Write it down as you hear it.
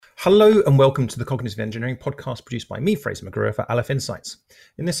Hello and welcome to the Cognitive Engineering Podcast produced by me, Fraser McGruer, for Aleph Insights.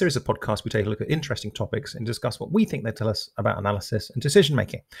 In this series of podcasts, we take a look at interesting topics and discuss what we think they tell us about analysis and decision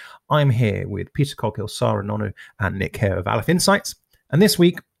making. I'm here with Peter Coghill, Sarah Nonu, and Nick Hare of Aleph Insights. And this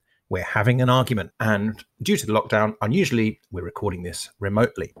week, we're having an argument. And due to the lockdown, unusually, we're recording this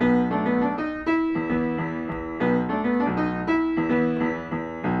remotely.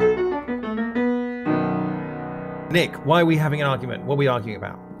 Nick, why are we having an argument? What are we arguing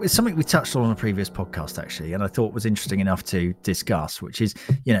about? It's something we touched on a previous podcast, actually, and I thought was interesting enough to discuss, which is,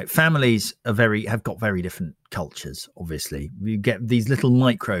 families have got very different cultures, obviously. You get these little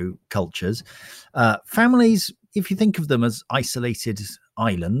micro cultures. Families, if you think of them as isolated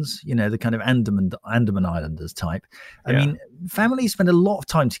islands, the kind of Andaman Islanders type, I mean, families spend a lot of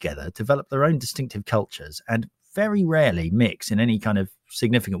time together, develop their own distinctive cultures, and very rarely mix in any kind of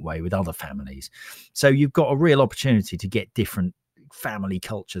significant way with other families. So you've got a real opportunity to get different family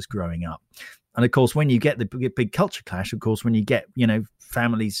cultures growing up. And of course, when you get the big culture clash, of course, when you get,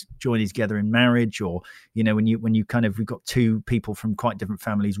 families joining together in marriage, or, when you kind of, we've got two people from quite different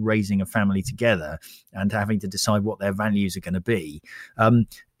families raising a family together and having to decide what their values are going to be.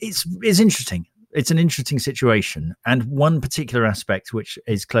 It's interesting. It's an interesting situation. And one particular aspect, which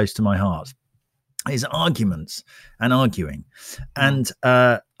is close to my heart, is arguments and arguing. And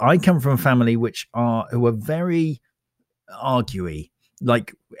I come from a family who are very arguey,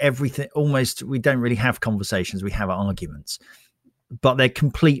 like everything, almost, we don't really have conversations, we have arguments, but they're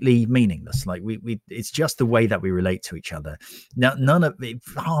completely meaningless. Like it's just the way that we relate to each other. Now, none of it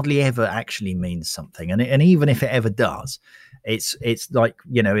hardly ever actually means something. And even if it ever does, it's like,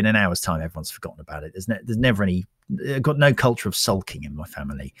 in an hour's time, everyone's forgotten about it. There's never any, I've got no culture of sulking in my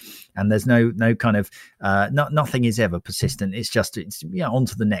family, and there's no kind of nothing is ever persistent. It's on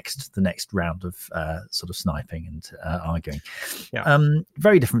to the next round of sort of sniping and arguing.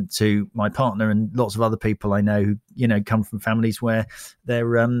 Very different to my partner and lots of other people I know who come from families where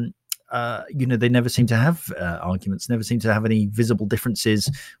they're they never seem to have arguments, never seem to have any visible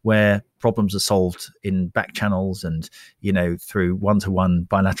differences, where problems are solved in back channels and, through one-to-one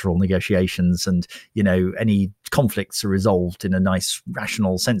bilateral negotiations, and, any conflicts are resolved in a nice,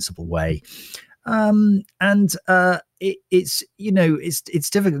 rational, sensible way. It's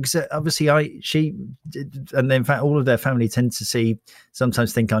difficult because obviously and in fact all of their family tend to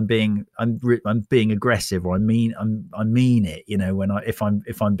sometimes think I'm being aggressive, or I mean it, if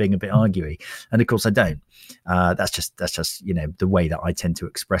I'm being a bit arguey, and of course I don't. That's just the way that I tend to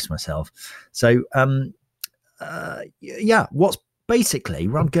express myself. So what's basically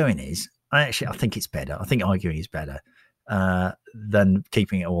where I'm going is I think it's better. I think arguing is better than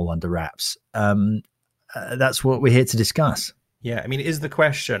keeping it all under wraps. That's what we're here to discuss. Yeah, I mean, is the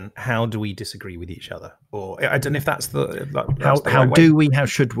question, how do we disagree with each other? Or I don't know if that's how do we? How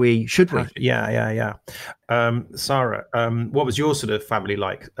should we? Should we? Yeah. Sarah, what was your sort of family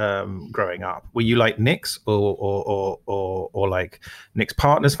like growing up? Were you like Nick's, or like Nick's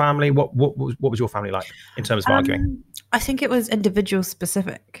partner's family? What was your family like in terms of arguing? I think it was individual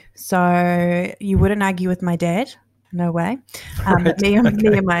specific. So you wouldn't argue with my dad. No way. Right. Me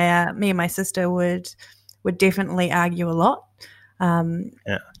and my sister would definitely argue a lot.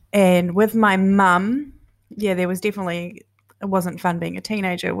 And with my mum, there was definitely, it wasn't fun being a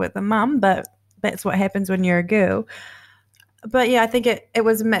teenager with a mum, but that's what happens when you're a girl. But I think it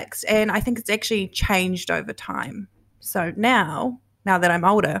was mixed, and I think it's actually changed over time. So now that I'm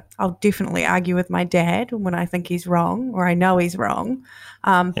older, I'll definitely argue with my dad when I think he's wrong, or I know he's wrong.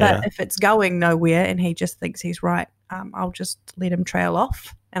 But if it's going nowhere and he just thinks he's right, I'll just let him trail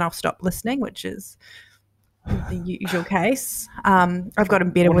off and I'll stop listening, which is the usual case. I've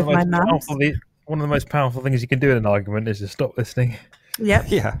gotten better with my mum. One of the most powerful things you can do in an argument is to stop listening. Yep.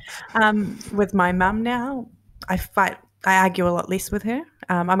 Yeah. With my mum now, I argue a lot less with her.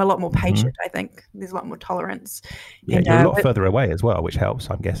 I'm a lot more patient, I think. There's a lot more tolerance. Yeah, and, you're a lot further away as well, which helps,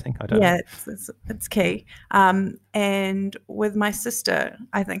 I'm guessing. I don't know. It's key. And with my sister,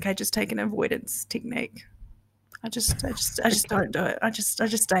 I think I just take an avoidance technique. I just don't do it. I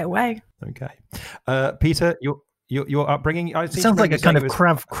just stay away. Okay. Peter, your upbringing, it sounds like a kind of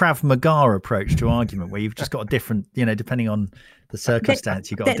Krav Maga approach to argument, where you've just got a different, depending on the circumstance,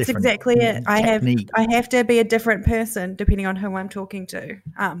 you've got a different exactly it. technique. I have to be a different person depending on who I'm talking to.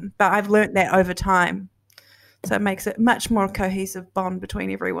 But I've learnt that over time. So it makes it much more cohesive bond between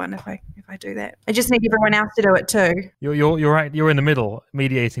everyone if I do that. I just need everyone else to do it too. You're in the middle,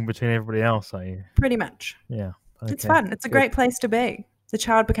 mediating between everybody else, are you? Pretty much. Yeah. Okay. It's fun. It's a great place to be. The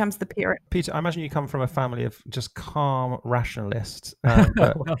child becomes the parent. Peter, I imagine you come from a family of just calm rationalists,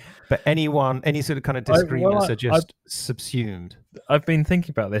 but, Well, but any sort of kind of disagreements are just subsumed. I've been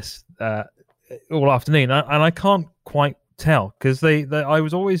thinking about this all afternoon, and I can't quite tell because we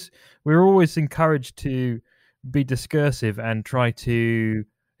were always encouraged to be discursive and try to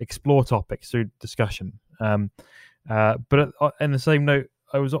explore topics through discussion. But in the same note,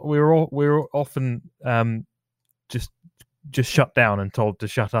 we were often just shut down and told to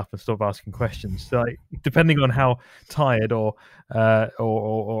shut up and stop asking questions. So, like, depending on how tired or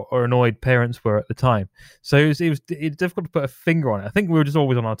annoyed parents were at the time. So it was difficult to put a finger on it. I think we were just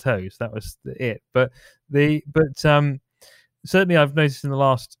always on our toes. That was it. But certainly I've noticed in the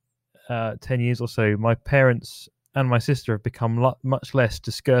last 10 years or so, my parents and my sister have become much less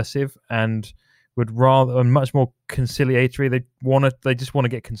discursive and would rather and much more conciliatory. They just want to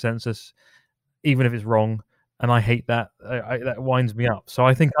get consensus, even if it's wrong. And I hate that. That winds me up. So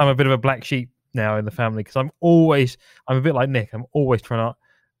I think I'm a bit of a black sheep now in the family because I'm a bit like Nick. I'm always trying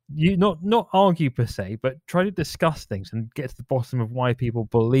to not argue per se, but try to discuss things and get to the bottom of why people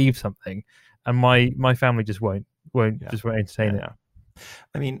believe something. And my family just won't entertain it.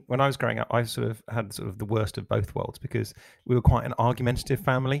 I mean, when I was growing up, I sort of had sort of the worst of both worlds because we were quite an argumentative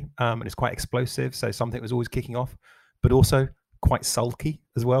family, and it's quite explosive. So something was always kicking off, but also quite sulky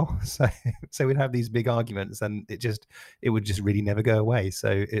as well. So we'd have these big arguments, and it would just really never go away.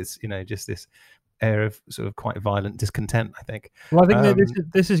 So it's just this air of sort of quite violent discontent, I think. Well, I think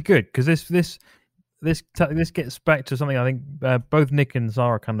this is good because this gets back to something I think both Nick and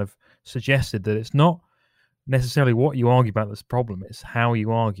Zara kind of suggested, that it's not necessarily what you argue about that's the problem, it's how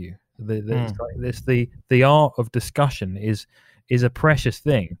you argue. The art of discussion is a precious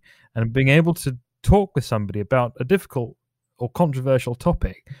thing, and being able to talk with somebody about a difficult or controversial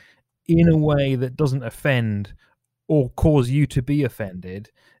topic in a way that doesn't offend or cause you to be offended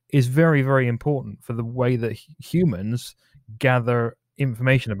is very, very important for the way that humans gather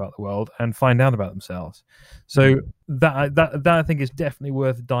information about the world and find out about themselves. So that I think is definitely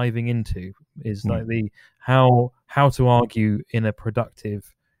worth diving into, is like the how to argue in a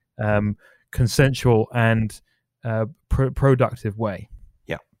productive, consensual and productive way.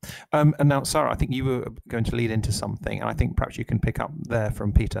 And now, Sarah, I think you were going to lead into something, and I think perhaps you can pick up there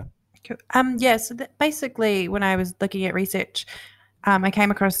from Peter. So basically, when I was looking at research, I came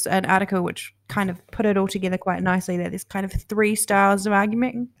across an article which kind of put it all together quite nicely, that there's kind of 3 styles of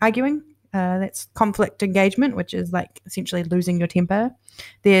arguing. That's conflict engagement, which is like essentially losing your temper.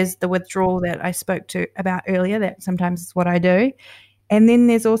 There's the withdrawal that I spoke about earlier, that sometimes is what I do. And then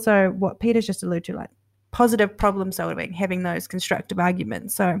there's also what Peter's just alluded to, like positive problem solving, having those constructive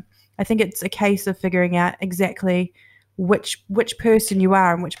arguments. So I think it's a case of figuring out exactly which person you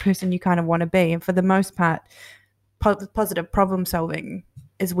are and which person you kind of want to be. And for the most part, positive problem solving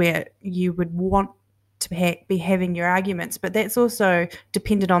is where you would want to be having your arguments, but that's also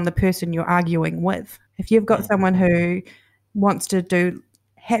dependent on the person you're arguing with. If you've got someone who wants to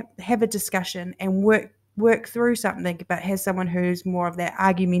have a discussion and work through something, but has someone who's more of that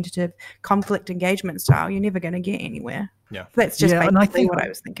argumentative conflict engagement style, you're never going to get anywhere. So that's just basically what I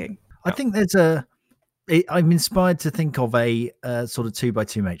was thinking. I think I'm inspired to think of a sort of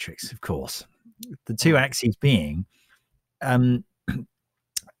 2x2 matrix, of course. The 2 axes being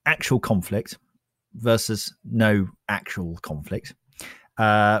actual conflict versus no actual conflict.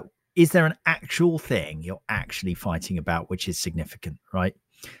 Is there an actual thing you're actually fighting about which is significant, right?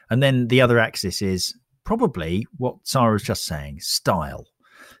 And then the other axis is probably what Sarah was just saying, style.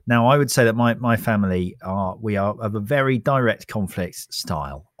 Now, I would say that my family we are of a very direct conflict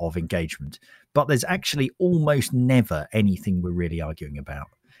style of engagement, but there's actually almost never anything we're really arguing about.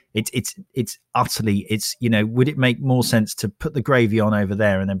 It's utterly, would it make more sense to put the gravy on over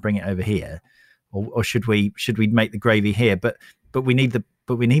there and then bring it over here, or should we make the gravy here? But we need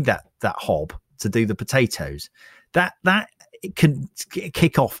that hob to do the potatoes. That it can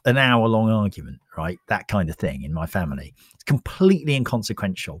kick off an hour-long argument, right? That kind of thing in my family. It's completely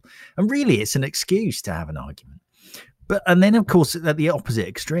inconsequential, and really, it's an excuse to have an argument. And then, of course, at the opposite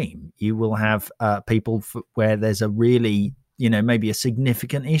extreme, you will have people where there's a really, maybe a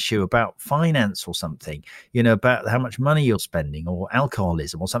significant issue about finance or something, about how much money you're spending, or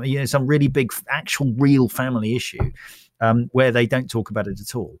alcoholism or something, some really big, actual, real family issue where they don't talk about it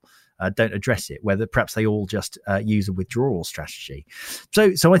at all, don't address it, whether perhaps they all just use a withdrawal strategy.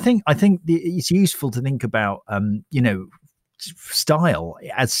 So I think it's useful to think about, style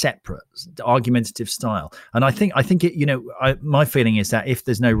as separate, argumentative style. And I think it, my feeling is that if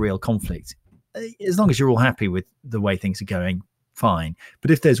there's no real conflict, as long as you're all happy with the way things are going, fine.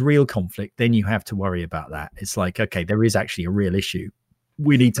 But if there's real conflict, then you have to worry about that. It's like, okay, there is actually a real issue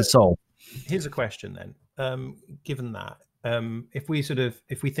we need to solve. Here's a question then. Given that, if we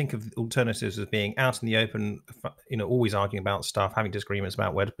think of alternatives as being out in the open, always arguing about stuff, having disagreements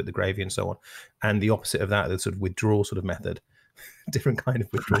about where to put the gravy and so on, and the opposite of that, the sort of withdrawal sort of method, different kind of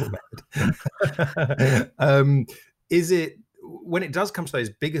withdrawal method. Is it, when it does come to those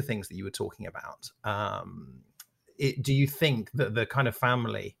bigger things that you were talking about, do you think that the kind of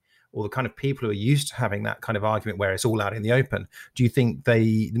family or the kind of people who are used to having that kind of argument where it's all out in the open, do you think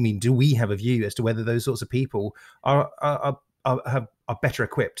do we have a view as to whether those sorts of people are better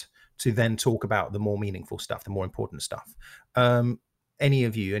equipped to then talk about the more meaningful stuff, the more important stuff? Any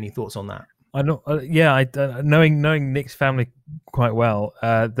of you, any thoughts on that? I know. Knowing Nick's family quite well,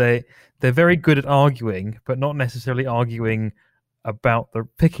 they're very good at arguing, but not necessarily arguing about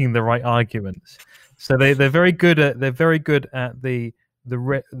picking the right arguments. So they're very good at the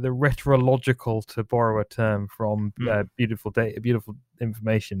rhetorological, to borrow a term from beautiful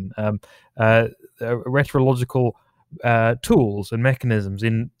information, rhetorological tools and mechanisms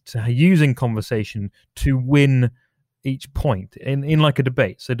using conversation to win each point in like a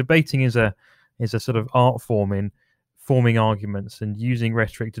debate. So debating is a sort of art form in forming arguments and using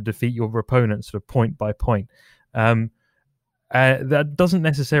rhetoric to defeat your opponent sort of point by point. That doesn't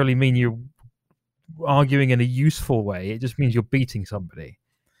necessarily mean you're arguing in a useful way. It just means you're beating somebody.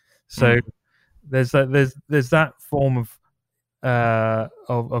 So there's that form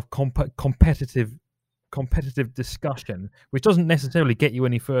of competitive discussion, which doesn't necessarily get you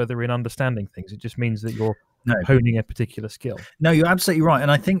any further in understanding things. It just means that you're honing a particular skill. No, you're absolutely right. And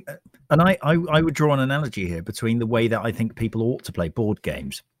I think, I would draw an analogy here between the way that I think people ought to play board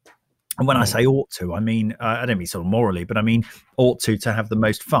games. And when I say ought to, I mean, I don't mean sort of morally, but I mean ought to have the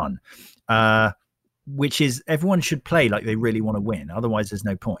most fun, which is everyone should play like they really want to win. Otherwise, there's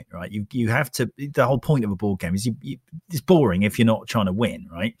no point, right? You have to, the whole point of a board game is it's boring if you're not trying to win,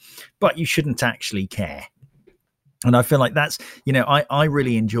 right? But you shouldn't actually care. And I feel like that's, I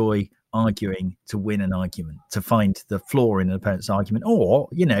really enjoy arguing to win an argument, to find the flaw in an opponent's argument, or,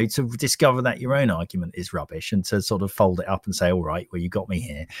 to discover that your own argument is rubbish and to sort of fold it up and say, all right, well, you got me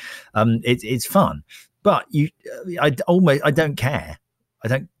here. It's fun, but I don't care.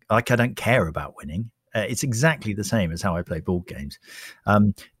 I don't care about winning. It's exactly the same as how I play board games.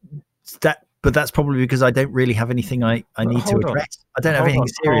 But that's probably because I don't really have anything I need to address. I don't have anything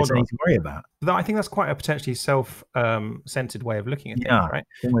serious I need to worry about. I think that's quite a potentially self-centered way of looking at things, right?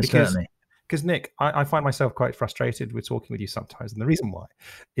 Almost certainly. Because Nick, I find myself quite frustrated with talking with you sometimes. And the reason why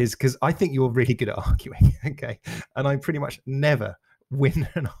is because I think you're really good at arguing, okay? And I pretty much never win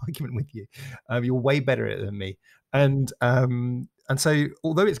an argument with you. You're way better at it than me. And so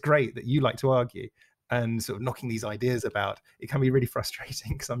although it's great that you like to argue and sort of knocking these ideas about, it can be really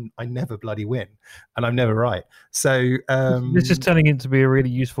frustrating because I never bloody win and I'm never right. So this is turning into be a really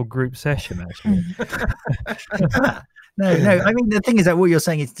useful group session, actually. No. I mean, the thing is that what you're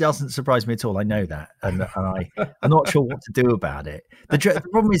saying, it doesn't surprise me at all. I know that, and I'm not sure what to do about it. The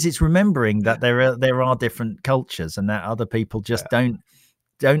problem is, it's remembering that there are different cultures and that other people just don't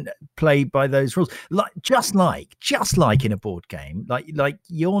play by those rules. Just like in a board game, like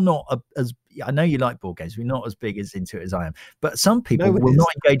you're not as, I know you like board games, you're not as big into it as I am, but some people will not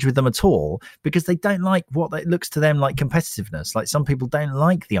engage with them at all because they don't like what it looks to them like competitiveness. Like some people don't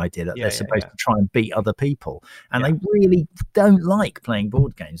like the idea that they're supposed to try and beat other people, and they really don't like playing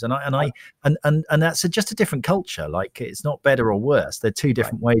board games. And that's just a different culture. Like it's not better or worse. They're two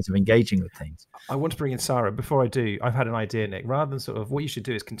different ways of engaging with things. I want to bring in Sarah. Before I do, I've had an idea, Nick. Rather than sort of what you should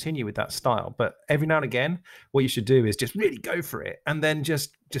do is continue with that style, but every now and again, what you should do is just really go for it, and then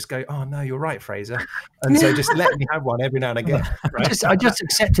just go, oh no, you're right, Fraser. And so just let me have one every now and again. Right? I just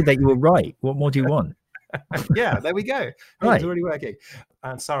accepted that you were right. What more do you want? Yeah, there we go. Right. It's already working.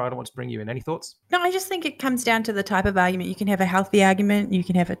 And Sarah, I don't want to bring you in. Any thoughts? No, I just think it comes down to the type of argument. You can have a healthy argument, you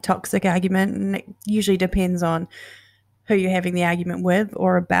can have a toxic argument, and it usually depends on who you're having the argument with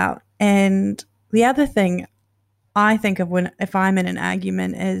or about. And the other thing I think of if I'm in an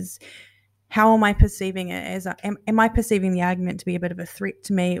argument is, how am I perceiving it? Am I perceiving the argument to be a bit of a threat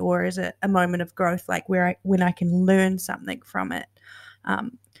to me, or is it a moment of growth, like when I can learn something from it?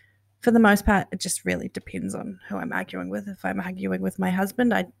 For the most part, it just really depends on who I'm arguing with. If I'm arguing with my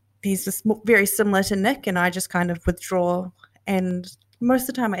husband, he's just very similar to Nick, and I just kind of withdraw. And most of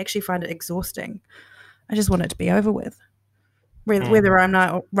the time, I actually find it exhausting. I just want it to be over with. Whether I'm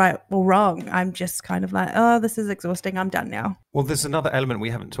not right or wrong, I'm just kind of like, oh, this is exhausting. I'm done now. Well, there's another element we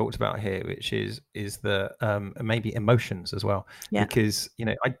haven't talked about here, which is the maybe emotions as well. Yeah. Because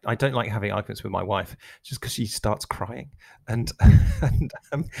I don't like having arguments with my wife just because she starts crying, and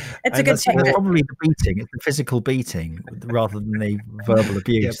it's a good that's tactic. probably the beating. It's the physical beating rather than the verbal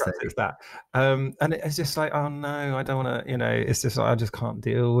abuse. Yeah, it's that. And it's just like, oh no, I don't want to. It's just like, I just can't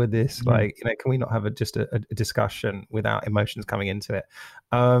deal with this. Like, can we not have a discussion without emotions coming into it?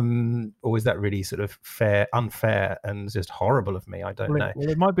 Or is that really sort of unfair, and just horrible of me? I don't know. Well,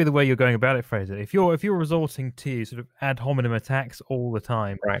 it might be the way you're going about it, Fraser. If you're resorting to sort of ad hominem attacks all the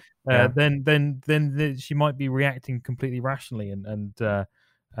time, right? Then she might be reacting completely rationally, and her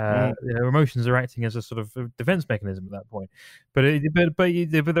emotions are acting as a sort of defense mechanism at that point. But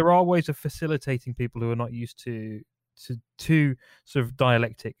there are ways of facilitating people who are not used to sort of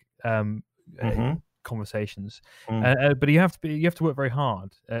dialectic conversations. But you have to work very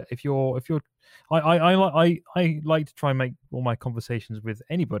hard. I like to try and make all my conversations with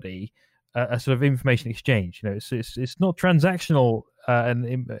anybody a sort of information exchange. It's not transactional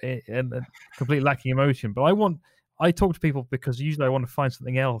and completely lacking emotion. But I talk to people because usually I want to find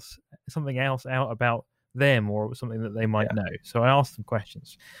something else out about them or something that they might know. So I ask them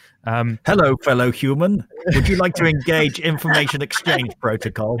questions. Hello, fellow human. Would you like to engage information exchange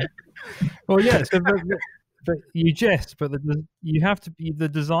protocol? Well, yeah. So, but you jest, but you have to be the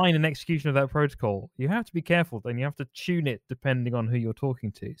design and execution of that protocol. You have to be careful, and you have to tune it depending on who you're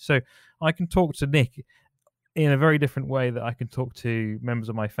talking to. So I can talk to Nick in a very different way that I can talk to members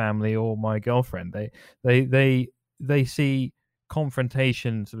of my family or my girlfriend. They see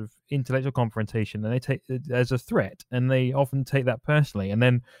confrontation, sort of intellectual confrontation, and they take it as a threat, and they often take that personally, and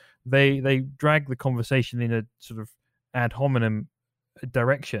then they drag the conversation in a sort of ad hominem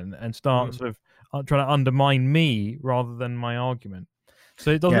direction and start sort of trying to undermine me rather than my argument.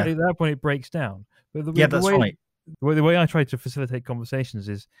 So it doesn't at that point it breaks down. But that's right. The way I try to facilitate conversations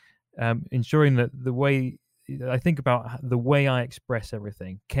is ensuring that the way I think about the way I express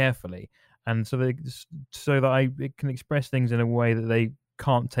everything carefully, and so that I can express things in a way that they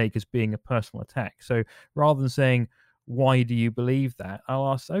can't take as being a personal attack. So rather than saying, why do you believe that? I'll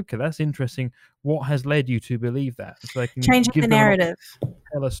ask, okay, that's interesting. What has led you to believe that? So I can change the narrative,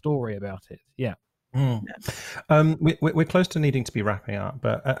 tell a story about it. Yeah. We're close to needing to be wrapping up,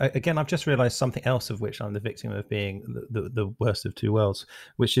 but again, I've just realized something else of which I'm the victim of being the worst of two worlds,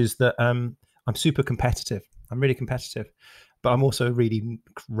 which is that I'm super competitive. I'm really competitive, but I'm also really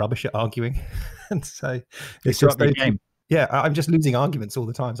rubbish at arguing. And so it's just the game. Yeah, I'm just losing arguments all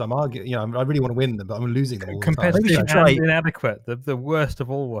the time. So I'm arguing, I really want to win them, but I'm losing them all the time. Competitive and inadequate, the worst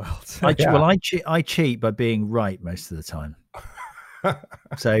of all worlds. I cheat by being right most of the time.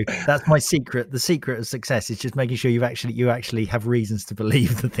 So that's my secret. The secret of success is just making sure you actually have reasons to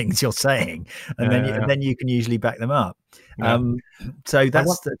believe the things you're saying, and then you can usually back them up. So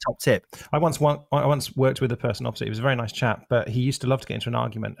that's the top tip. I once worked with a person opposite. He was a very nice chap, but he used to love to get into an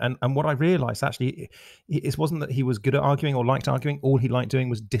argument. And what I realized actually, it wasn't that he was good at arguing or liked arguing. All he liked doing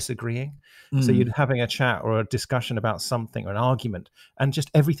was disagreeing. So you'd having a chat or a discussion about something or an argument, and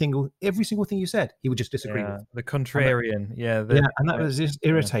just every single thing you said, he would just disagree with. The contrarian, and that was just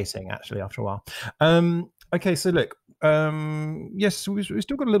irritating actually after a while. Okay, so look, yes, we've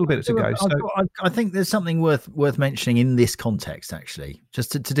still got a little bit to go. So I think there's something worth mentioning in this context, actually,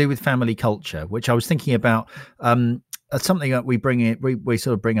 just to do with family culture, which I was thinking about. Something that we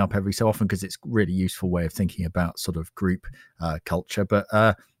sort of bring up every so often because it's a really useful way of thinking about sort of group culture, but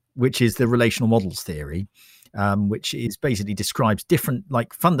which is the relational models theory, which is basically describes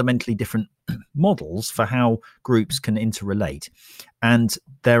fundamentally different models for how groups can interrelate, and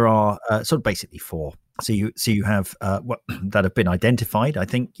there are sort of basically four. So you have that have been identified. I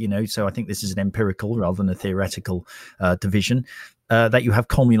think So I think this is an empirical rather than a theoretical division. That you have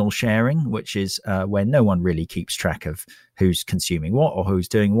communal sharing, which is where no one really keeps track of who's consuming what or who's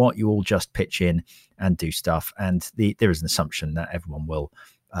doing what. You all just pitch in and do stuff, and there is an assumption that everyone will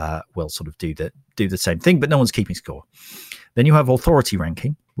sort of do the same thing, but no one's keeping score. Then you have authority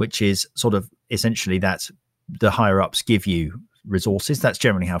ranking, which is sort of essentially that the higher ups give you resources. That's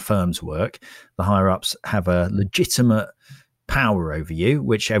generally how firms work. The higher ups have a legitimate power over you,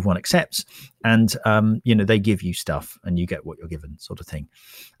 which everyone accepts, and they give you stuff and you get what you're given, sort of thing.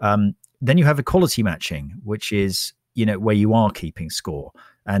 Then you have equality matching, which is where you are keeping score,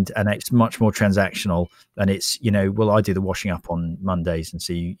 and it's much more transactional, and it's I do the washing up on Mondays, and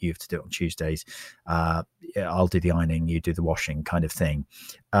so you have to do it on Tuesdays. I'll do the ironing, you do the washing, kind of thing,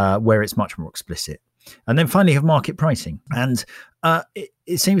 where it's much more explicit. And then finally you have market pricing, and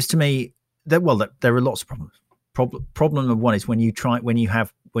it seems to me that there are lots of problem number one is when you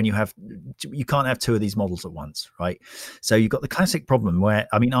have you can't have two of these models at once, right? So you've got the classic problem where,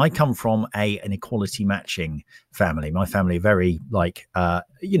 I mean, I come from an equality matching family. My family are very like,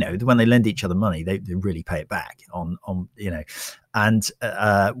 when they lend each other money, they really pay it back on and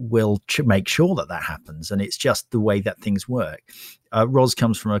we'll make sure that happens. And it's just the way that things work. Roz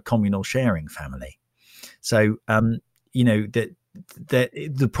comes from a communal sharing family. So,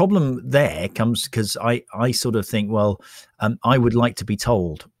 the problem there comes because I sort of think, well, I would like to be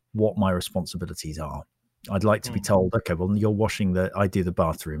told what my responsibilities are. I'd like to be told, okay, well, you're I do the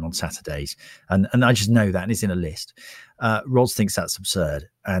bathroom on Saturdays, and I just know that, and it's in a list. Roz thinks that's absurd,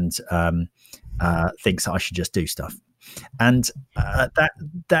 and thinks I should just do stuff, and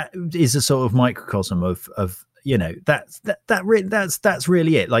that is a sort of microcosm of that's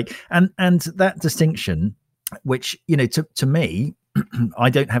really it. Like, and that distinction, which, to me, I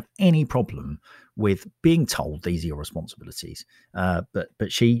don't have any problem with being told these are your responsibilities. But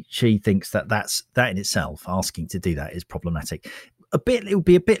she thinks that in itself, asking to do that, is problematic. It would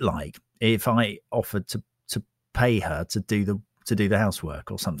be a bit like if I offered to pay her to do the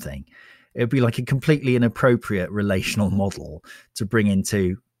housework or something. It would be like a completely inappropriate relational model to bring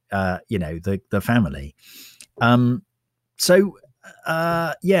into the family. And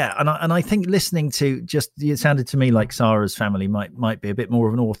I think listening to it sounded to me like Sarah's family might be a bit more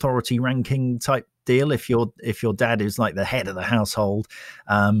of an authority ranking type deal. If your dad is like the head of the household,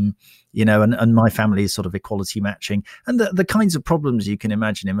 and my family is sort of equality matching, and the kinds of problems you can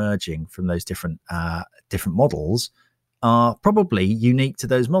imagine emerging from those different models are probably unique to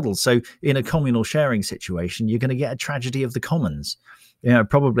those models. So in a communal sharing situation, you're going to get a tragedy of the commons.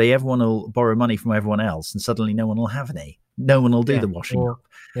 Probably everyone will borrow money from everyone else, and suddenly no one will have any. No one will do the washing up.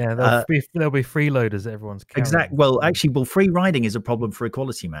 Yeah, there'll be freeloaders that everyone's carrying. Exactly. Well, free riding is a problem for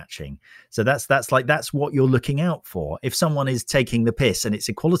equality matching. So that's what you're looking out for. If someone is taking the piss and it's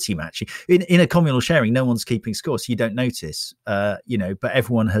equality matching in a communal sharing, no one's keeping score, so you don't notice. But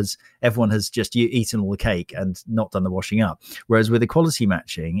everyone has just eaten all the cake and not done the washing up. Whereas with equality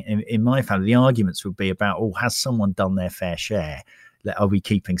matching, in my family, the arguments would be about, has someone done their fair share? Are we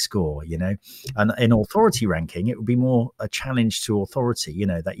keeping score? And in authority ranking, it would be more a challenge to authority,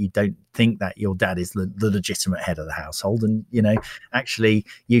 that you don't think that your dad is the legitimate head of the household, and actually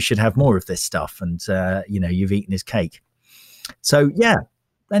you should have more of this stuff, and you've eaten his cake. So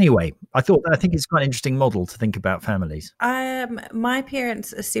anyway, I think it's quite an interesting model to think about families. My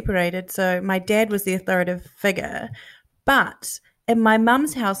parents are separated, so my dad was the authoritative figure, but in my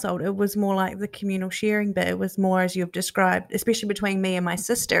mum's household, it was more like the communal sharing bit. It was more as you've described, especially between me and my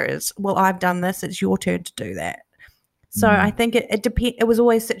sister, is, well, I've done this, it's your turn to do that. So I think it was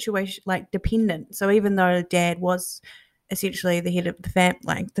always situation dependent. So even though dad was essentially the head of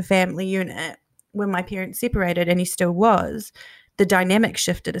the family unit, when my parents separated, and he still was, the dynamic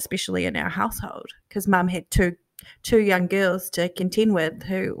shifted, especially in our household, because mum had two young girls to contend with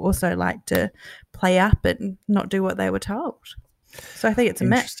who also liked to play up and not do what they were told. So I think it's a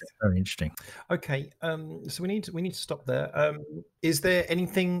mix. Very interesting. Okay, so we need to stop there. Is there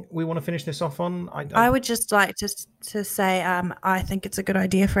anything we want to finish this off on? I would just like to say I think it's a good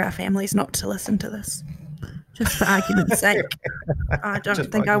idea for our families not to listen to this, just for argument's sake. I don't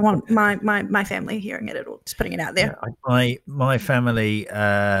think I want my family hearing it at all. Just putting it out there. Yeah, my family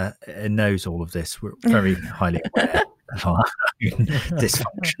knows all of this. We're very highly aware of our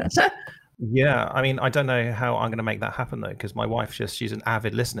dysfunctions. Yeah, I mean, I don't know how I'm going to make that happen, though, because my wife she's an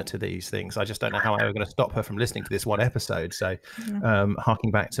avid listener to these things. I just don't know how I'm going to stop her from listening to this one episode. So harking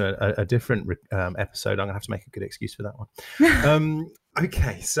back to a different episode, I'm going to have to make a good excuse for that one.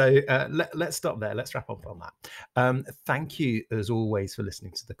 Okay, so let's stop there. Let's wrap up on that. Thank you, as always, for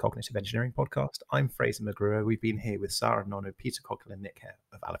listening to the Cognitive Engineering Podcast. I'm Fraser McGruer. We've been here with Sarah Nonu, Peter Coughlin, and Nick Hare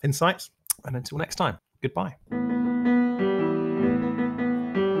of Aleph Insights. And until next time, goodbye.